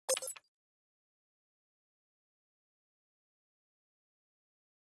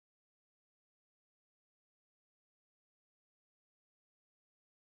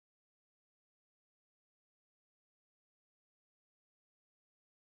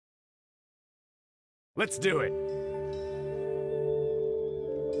Let's do it.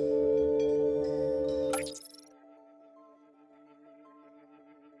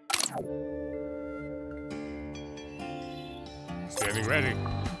 Standing ready.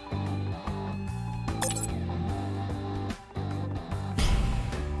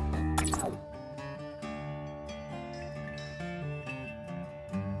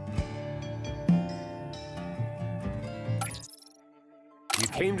 You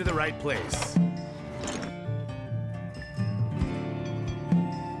came to the right place.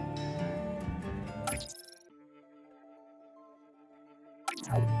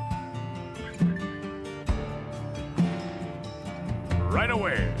 Right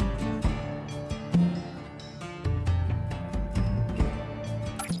away.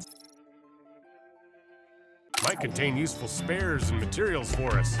 Might contain useful spares and materials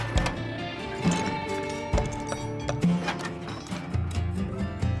for us.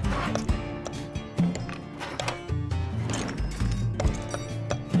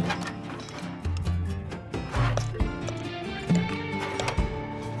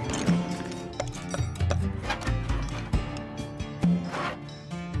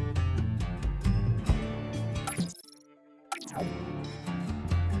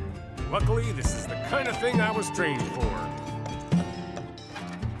 Luckily, this is the kind of thing I was trained for.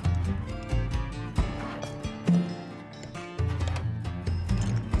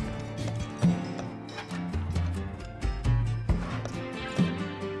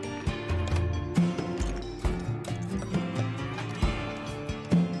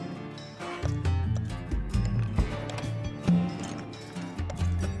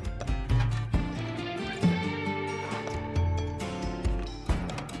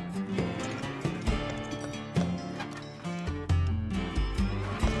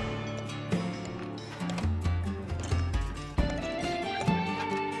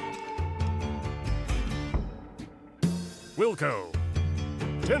 Wilco.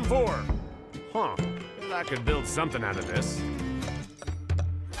 10-4. Huh. Well, I could build something out of this.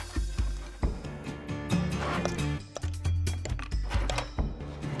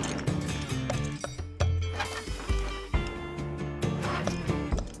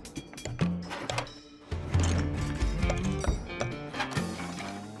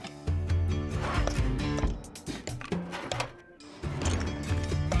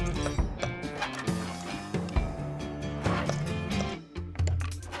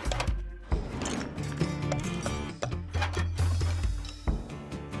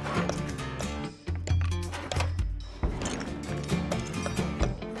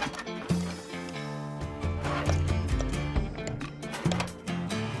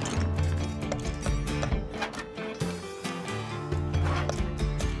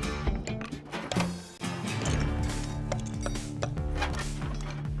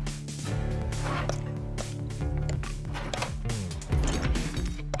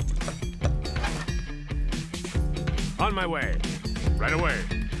 On my way. Right away.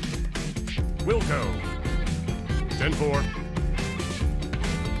 Wilco. 10-4.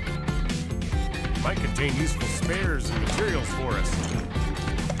 Might contain useful spares and materials for us.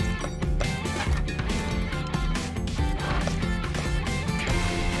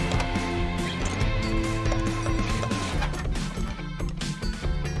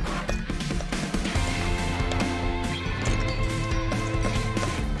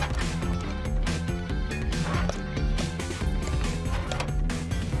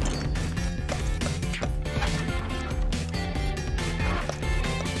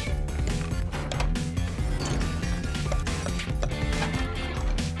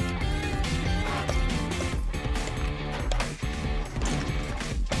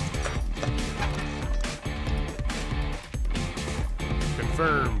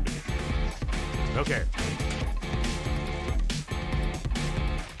 Confirmed. Okay.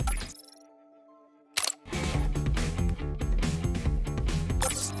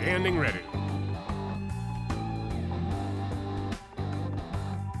 Standing ready.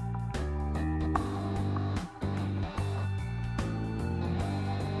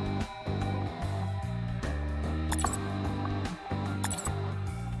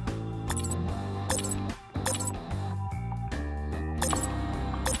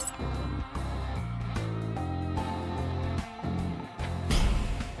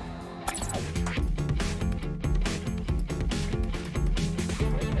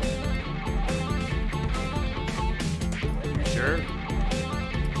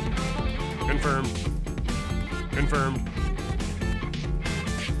 Confirmed. Confirmed.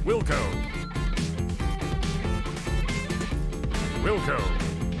 Wilco. Wilco.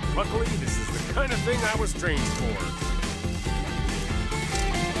 Luckily, this is the kind of thing I was trained for.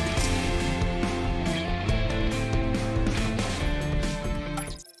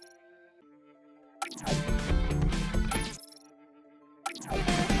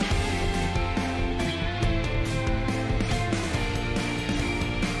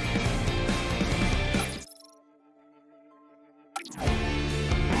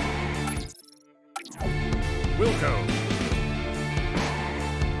 Wilco.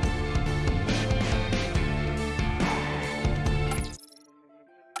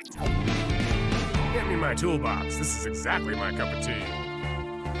 Get me my toolbox. This is exactly my cup of tea.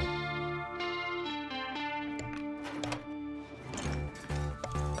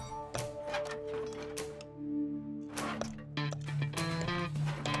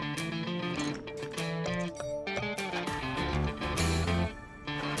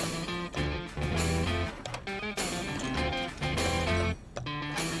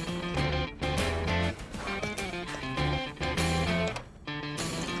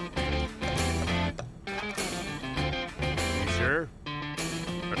 Sure.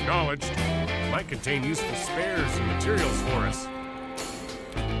 Acknowledged. Might contain useful spares and materials for us.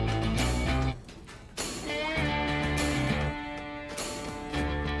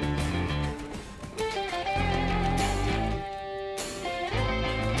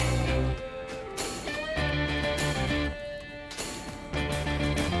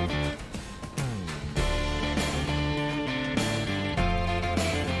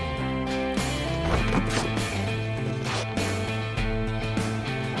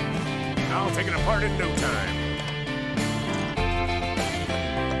 I'll take it apart in no time.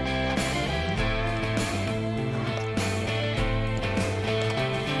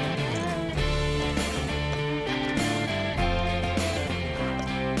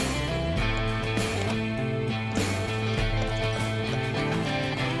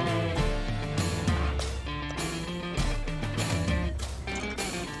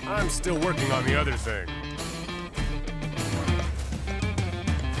 I'm still working on the other thing.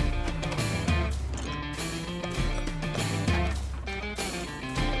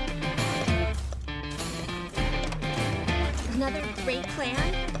 Another great plan?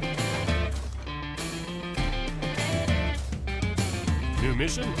 New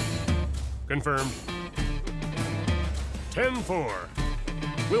mission? Confirmed. 10-4.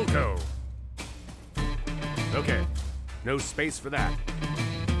 Wilco. Okay. No space for that.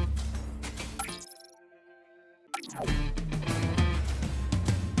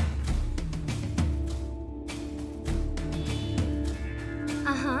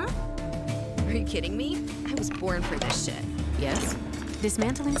 Uh-huh. Are you kidding me? I was born for this shit. Yes?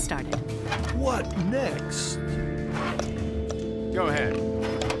 Dismantling started. What next? Go ahead.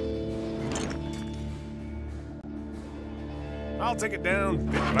 I'll take it down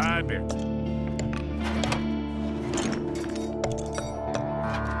bit by bit.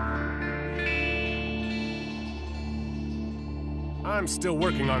 I'm still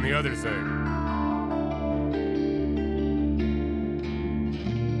working on the other thing.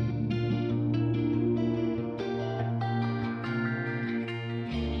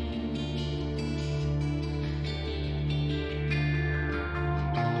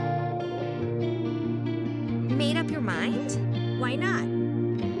 Made up your mind? Why not?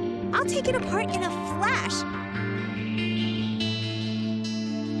 I'll take it apart in a flash.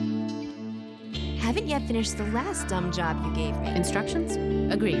 Haven't yet finished the last dumb job you gave me. Instructions?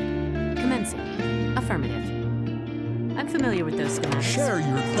 Agreed. Commencing. Affirmative. I'm familiar with those schematics. Share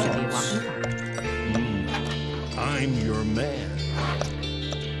your Should be a thoughts. walking park. I'm your man.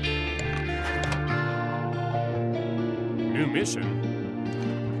 New mission?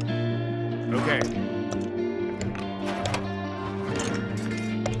 Okay.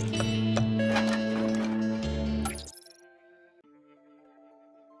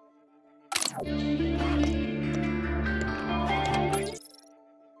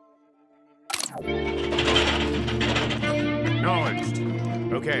 Acknowledged.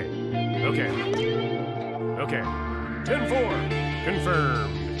 Okay. Okay. Okay. 10-4.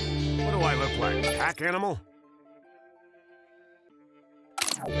 Confirmed. What do I look like? Pack animal?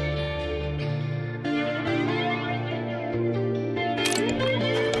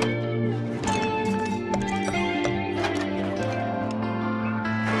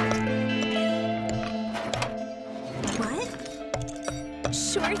 What?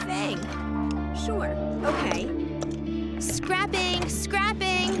 Sure thing. Sure. Okay. Scrapping,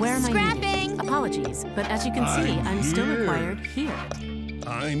 scrapping, Where am I scrapping. needed? Apologies, but as you can see, I'm still here. required here.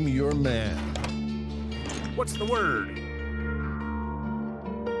 I'm your man. What's the word?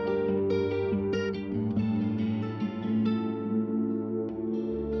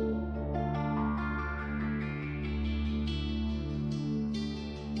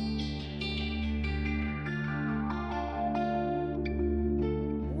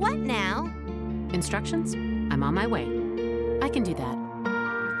 What now? Instructions? I'm on my way. I can do that.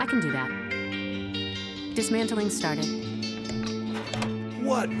 I can do that. Dismantling started.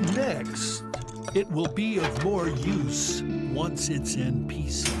 What next? It will be of more use once it's in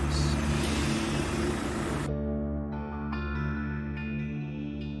pieces.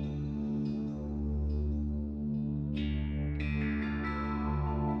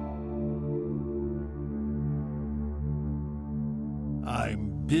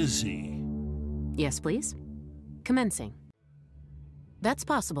 busy. Yes, please. Commencing. That's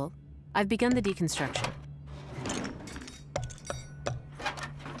possible. I've begun the deconstruction.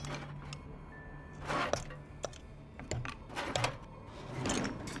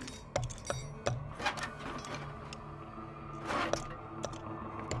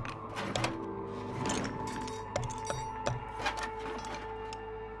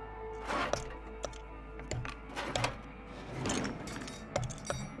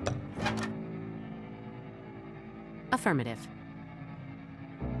 Affirmative.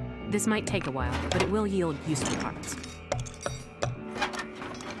 This might take a while, but it will yield useful parts.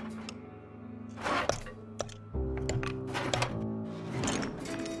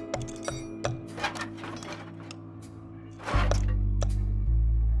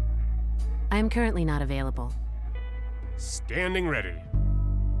 I am currently not available. Standing ready.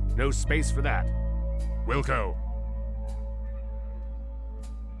 No space for that. Wilco.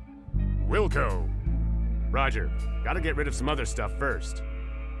 Wilco. Roger. Gotta get rid of some other stuff first.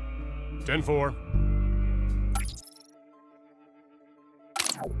 10-4.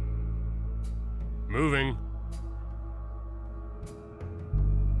 Moving.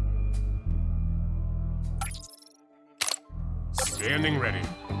 Standing ready.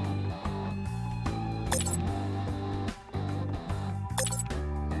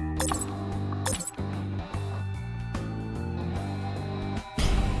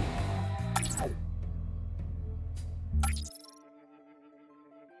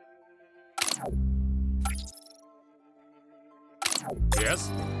 Yes?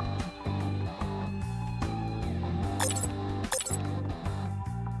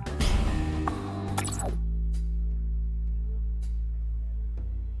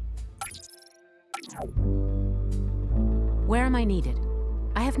 Where am I needed?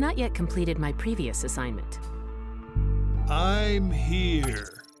 I have not yet completed my previous assignment. I'm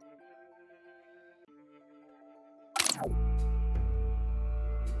here.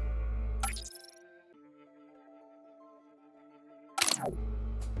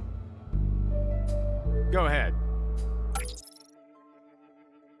 Go ahead.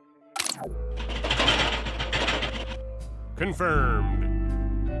 Confirmed.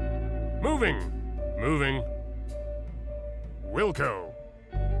 Moving. Moving. Wilco.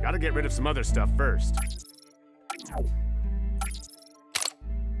 Gotta get rid of some other stuff first.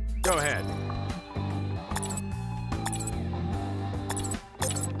 Go ahead.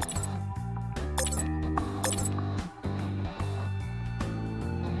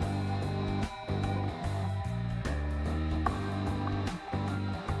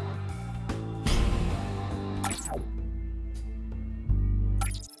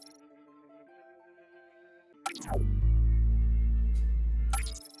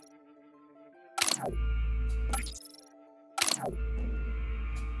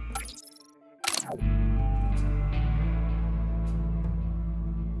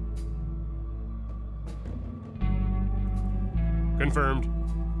 Confirmed.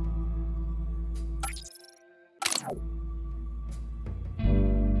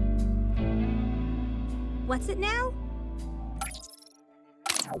 What's it now?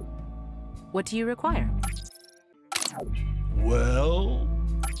 What do you require? Well,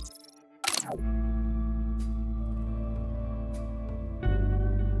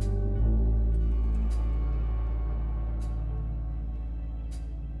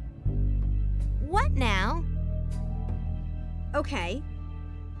 What now? Okay.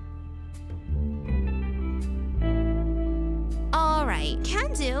 All right,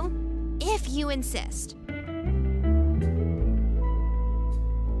 can do, if you insist.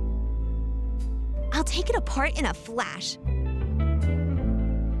 I'll take it apart in a flash.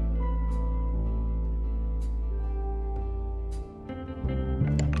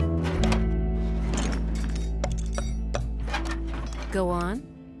 Go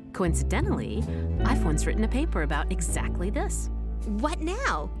on. Coincidentally, I've once written a paper about exactly this. What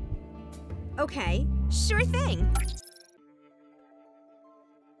now? Okay, sure thing.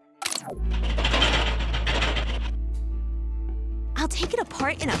 I'll take it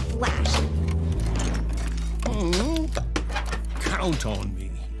apart in a flash. count on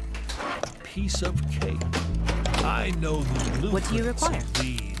me. Piece of cake. I know the blueprints What do you require? of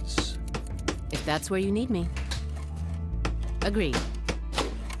these. If that's where you need me. Agreed.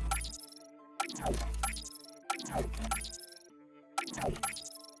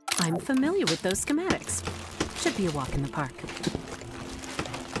 I'm familiar with those schematics. Should be a walk in the park.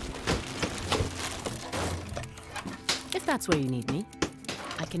 If that's where you need me.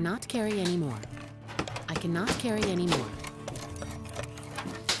 I cannot carry any more. I cannot carry any more.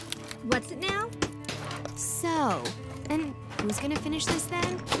 What's it now? So, an Who's gonna finish this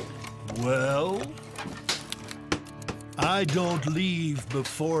then? Well, I don't leave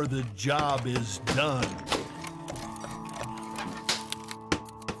before the job is done.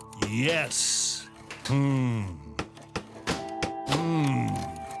 Yes.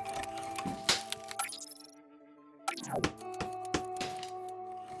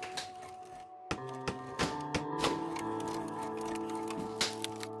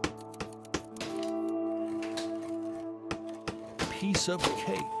 Piece of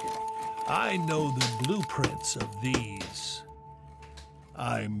cake. I know the blueprints of these.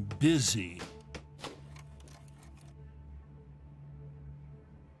 I'm busy.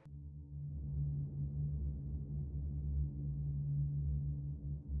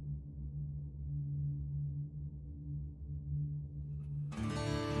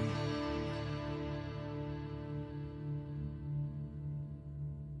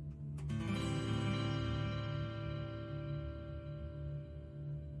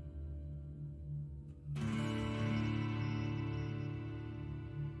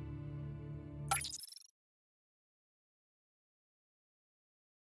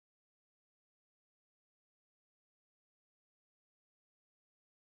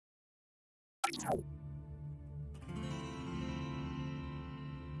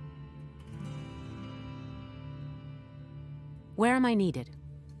 Where am I needed?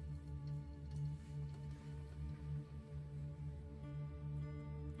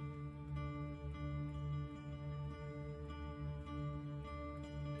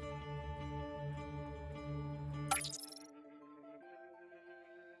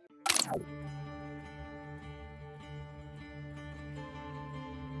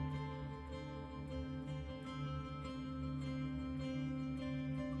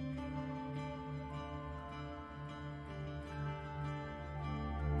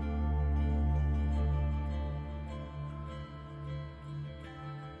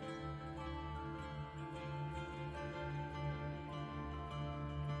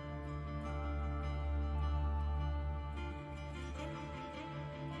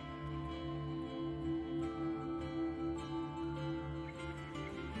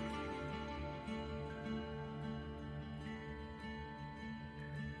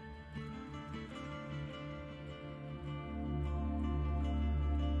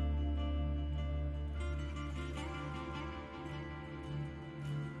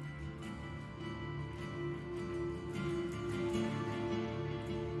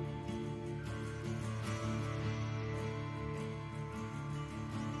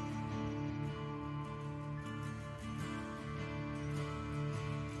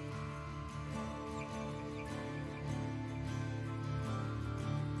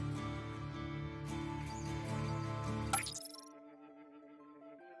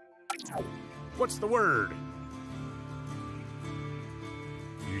 What's the word?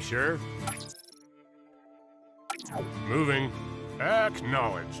 You sure? Moving.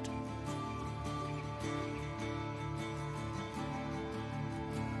 Acknowledged.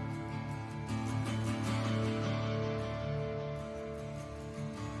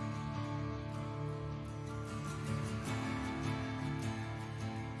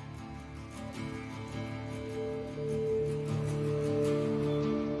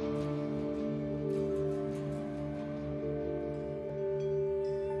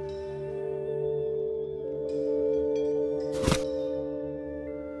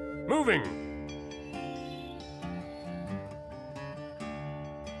 Moving.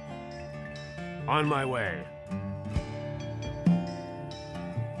 On my way.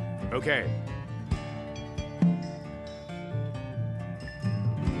 Okay.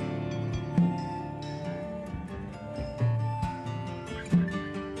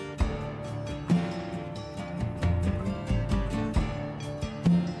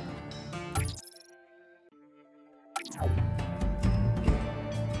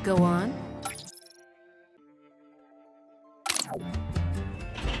 Go on.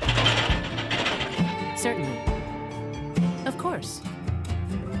 Certainly. Of course.